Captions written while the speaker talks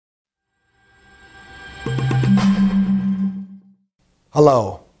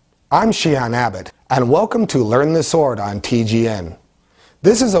Hello, I'm Shihan Abbott, and welcome to Learn the Sword on TGN.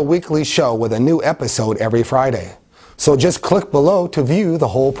 This is a weekly show with a new episode every Friday, so just click below to view the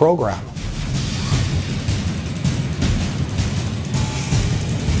whole program.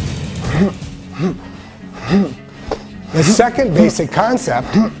 The second basic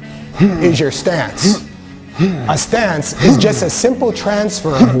concept is your stance. A stance is just a simple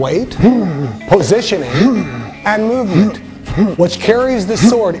transfer of weight, positioning, and movement, which carries the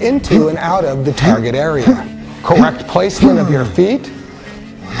sword into and out of the target area. Correct placement of your feet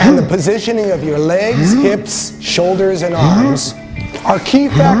and the positioning of your legs, hips, shoulders, and arms are key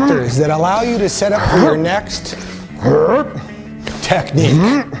factors that allow you to set up for your next technique.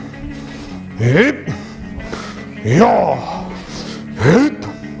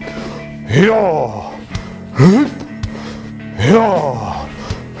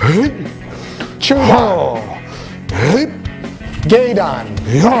 Chudan, Gaidan,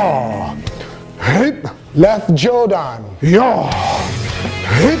 left Jodan,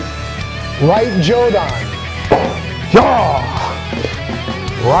 right Jodan,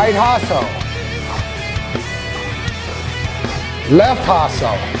 right Hasso, left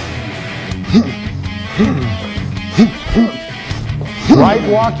Hasso, right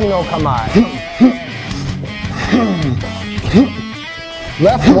Waki no Kamae,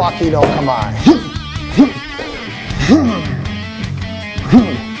 left Waki no Kamae,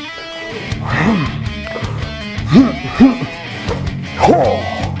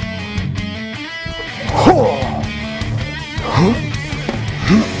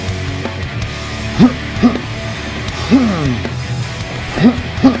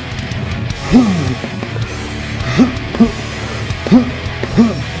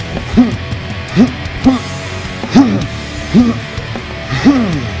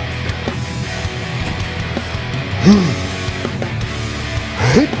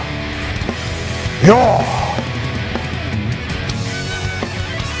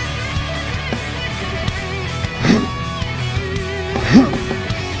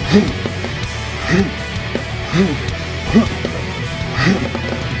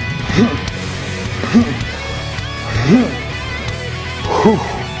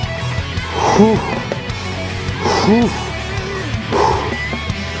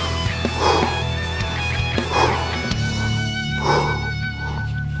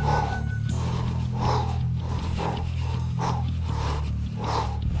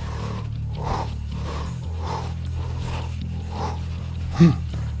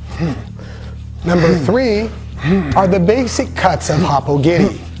 Number 3 are the basic cuts of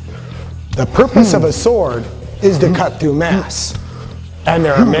Happogiri. The purpose of a sword is to cut through mass. And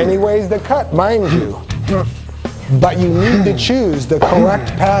there are many ways to cut, mind you. But you need to choose the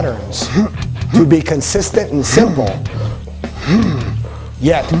correct patterns to be consistent and simple,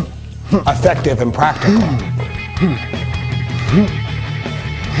 yet effective and practical.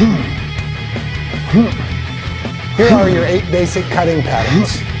 Here are your 8 basic cutting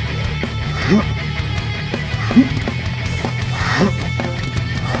patterns.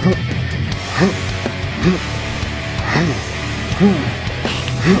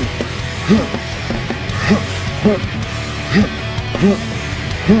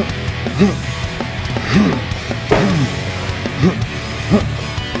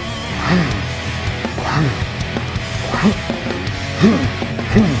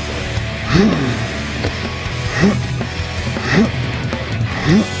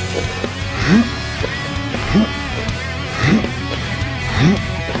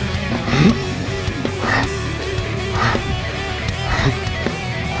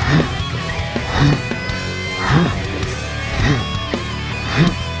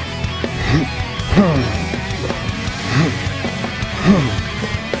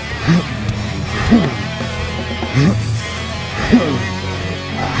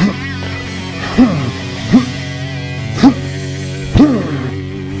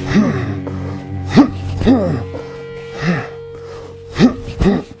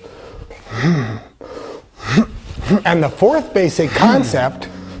 And the 4th basic concept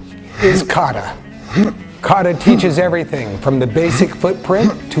is kata. Kata teaches everything from the basic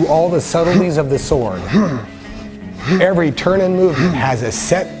footprint to all the subtleties of the sword. Every turn and movement has a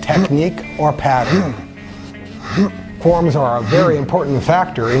set technique or pattern. Forms are a very important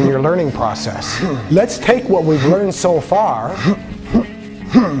factor in your learning process. Let's take what we've learned so far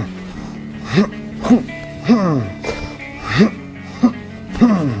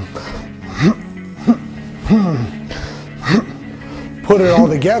put it all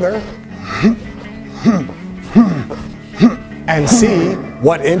together and see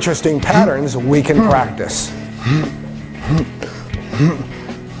what interesting patterns we can practice.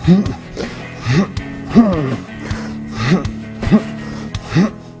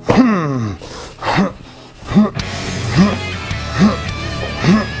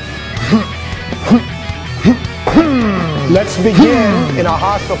 Let's begin in a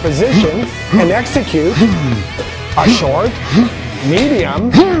hostile position and execute a short,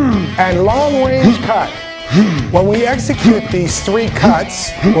 medium, and long-range cut. When we execute these three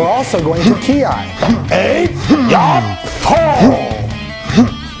cuts, we're also going to ki. Eight, yop, toe.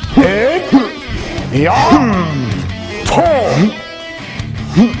 Eight, yop, toe.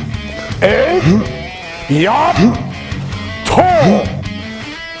 Eight, yop, toe.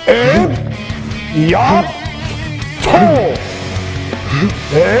 Eight, yop, toe.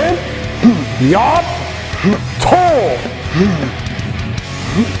 Eight, yop, toe.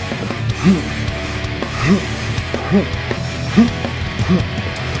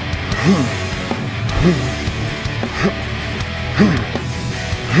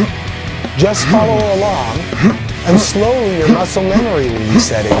 Just follow along, and slowly your muscle memory will be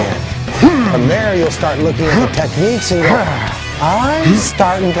setting in. From there, you'll start looking at the techniques and go, I'm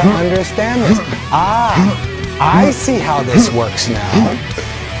starting to understand this. I see how this works now.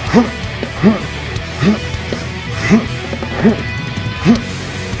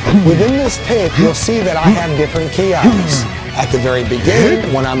 Within this tape, you'll see that I have different ki-eyes. At the very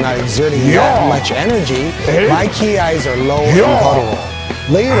beginning, when I'm not exerting that much energy, my ki-eyes are low and guttural.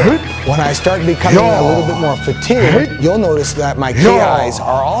 Later, when I start becoming a little bit more fatigued, you'll notice that my ki-eyes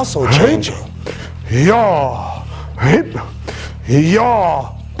are also changing.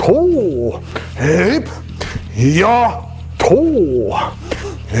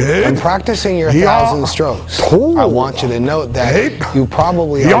 When practicing your 1,000 strokes, I want you to note that you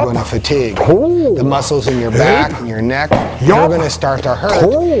probably are going to fatigue. The muscles in your back and your neck, they're going to start to hurt,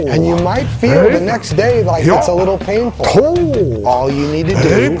 and you might feel the next day like it's a little painful. All you need to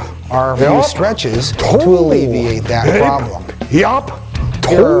do are a few stretches to alleviate that problem. Here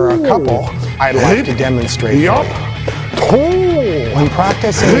are a couple I'd like to demonstrate for you. When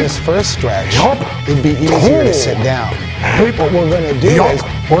practicing this first stretch, it'd be easier to sit down. What we're going to do is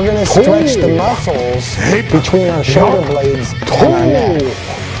we're going to stretch the muscles between our shoulder blades and our neck.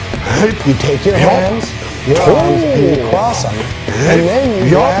 You take your hands, your arms, and you cross them, and then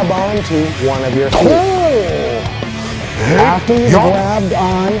you grab onto one of your feet. After you've grabbed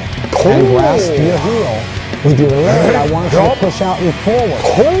on and grasped your heel, with your leg, I want you to push out and forward.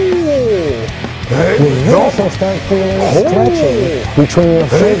 With this, you'll start feeling stretching between your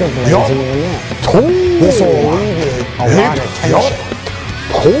shoulder blades and your neck. This will alleviate a lot of tension.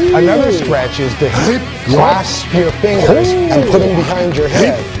 Another stretch is to clasp your fingers and put them behind your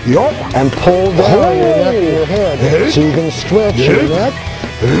head and pull down your neck and your head so you can stretch your neck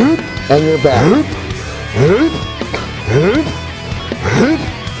and your back.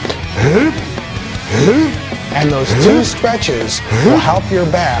 And those two stretches will help your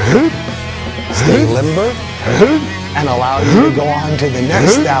back stay limber and allow you to go on to the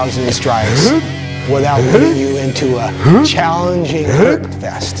next 1,000 strikes without putting you into a challenging hurt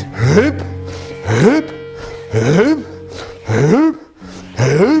fest.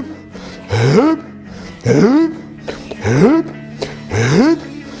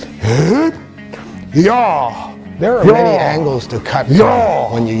 There are many angles to cut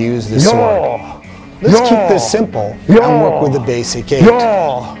from when you use the sword. Let's keep this simple and work with the basic 8.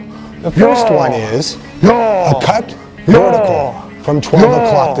 The first one is a cut vertical from 12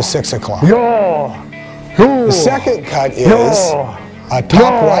 o'clock to 6 o'clock. The second cut is a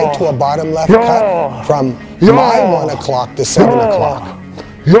top right to a bottom left cut from my 1 o'clock to 7 o'clock.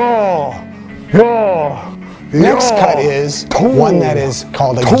 Next cut is one that is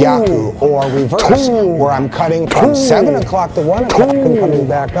called a gyaku, or reverse, where I'm cutting from 7 o'clock to 1 o'clock and coming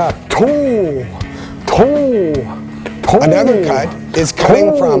back up. Another cut is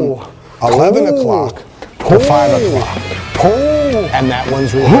cutting from 11 o'clock to 5 o'clock. And that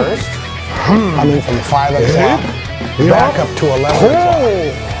one's reversed, coming from 5 o'clock back up to 11 o'clock.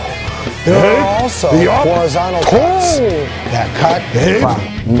 There are also horizontal cuts that cut from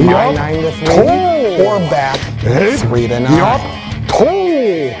my 9 to 3 or back 3 to 9.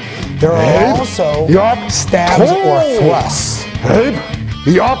 There are also stabs or thrusts.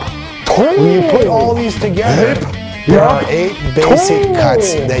 When you put all these together, there are 8 basic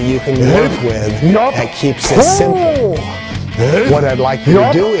cuts that you can work with that keeps it simple. What I'd like you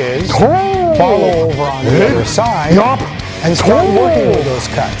to do is follow over on the other side and start working with those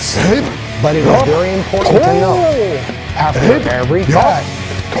cuts. But it is very important to know, after every cut,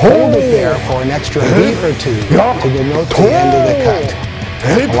 hold it there for an extra beat or two to denote the end of the cut.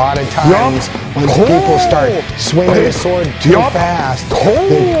 A lot of times, when people start swinging the sword too fast,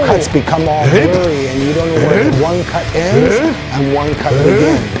 the cuts become all blurry and you don't know where one cut ends and one cut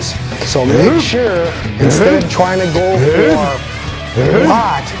begins. So make sure, instead of trying to go for a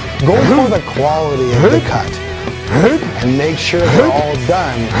lot, go for the quality of the cut. And make sure they're all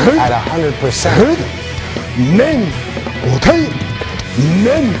done at 100%. nen, 고태,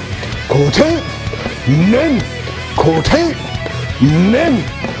 nen, 고태, nen, 고태, nen,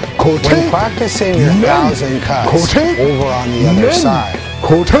 고태. When practicing your 1,000 cuts over on the other side,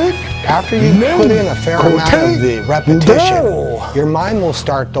 after you put in a fair amount of the repetition, your mind will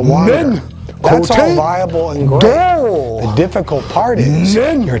start to wander. That's all viable and great. The difficult part is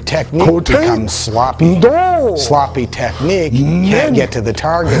your technique becomes sloppy. Sloppy technique can't get to the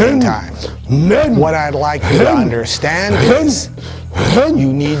target in time. What I'd like you to understand is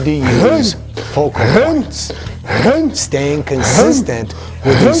you need to use focal points. Staying consistent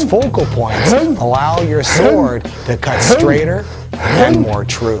with these focal points allow your sword to cut straighter and more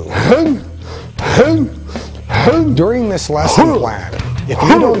true. During this lesson plan, if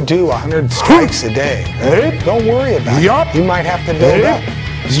you don't do 100 strikes a day, don't worry about it. You might have to build up.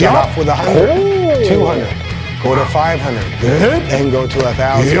 Start off with 100, 200, go to 500, then go to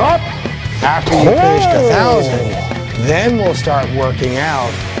 1,000. After you finished 1,000, then we'll start working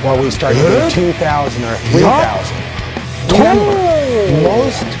out where we start doing 2,000 or 3,000. Remember,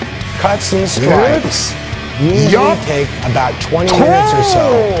 most cuts and strikes usually take about 20 minutes or so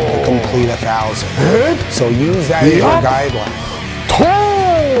to complete 1,000. So use that as your guideline.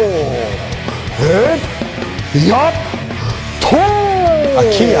 A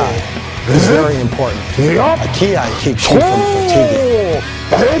ki is very important. A ki keeps you from fatiguing.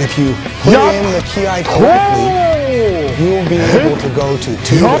 If you put in the ki correctly, you will be able to go to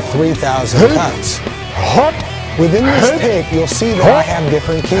 2,000 to 3,000 cuts. Within this tape, you'll see that I have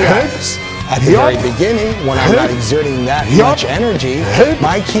different ki-eyes. At the very beginning, when I'm not exerting that much energy,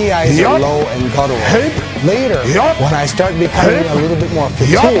 my ki-eyes are low and guttural. Later, when I start becoming a little bit more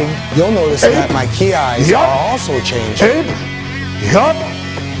fatigued, you'll notice that my ki-eyes are also changing.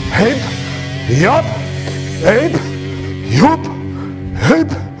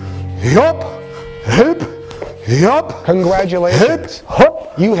 Congratulations.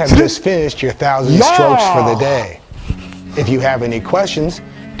 You have just finished your 1,000 strokes for the day. If you have any questions,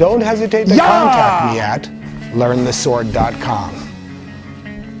 don't hesitate to contact me at learnthesword.com.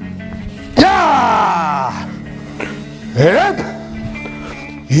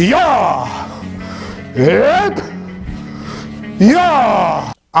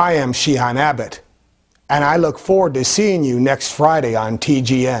 I am Shihan Abbott, and I look forward to seeing you next Friday on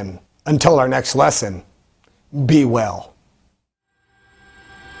TGN. Until our next lesson, be well.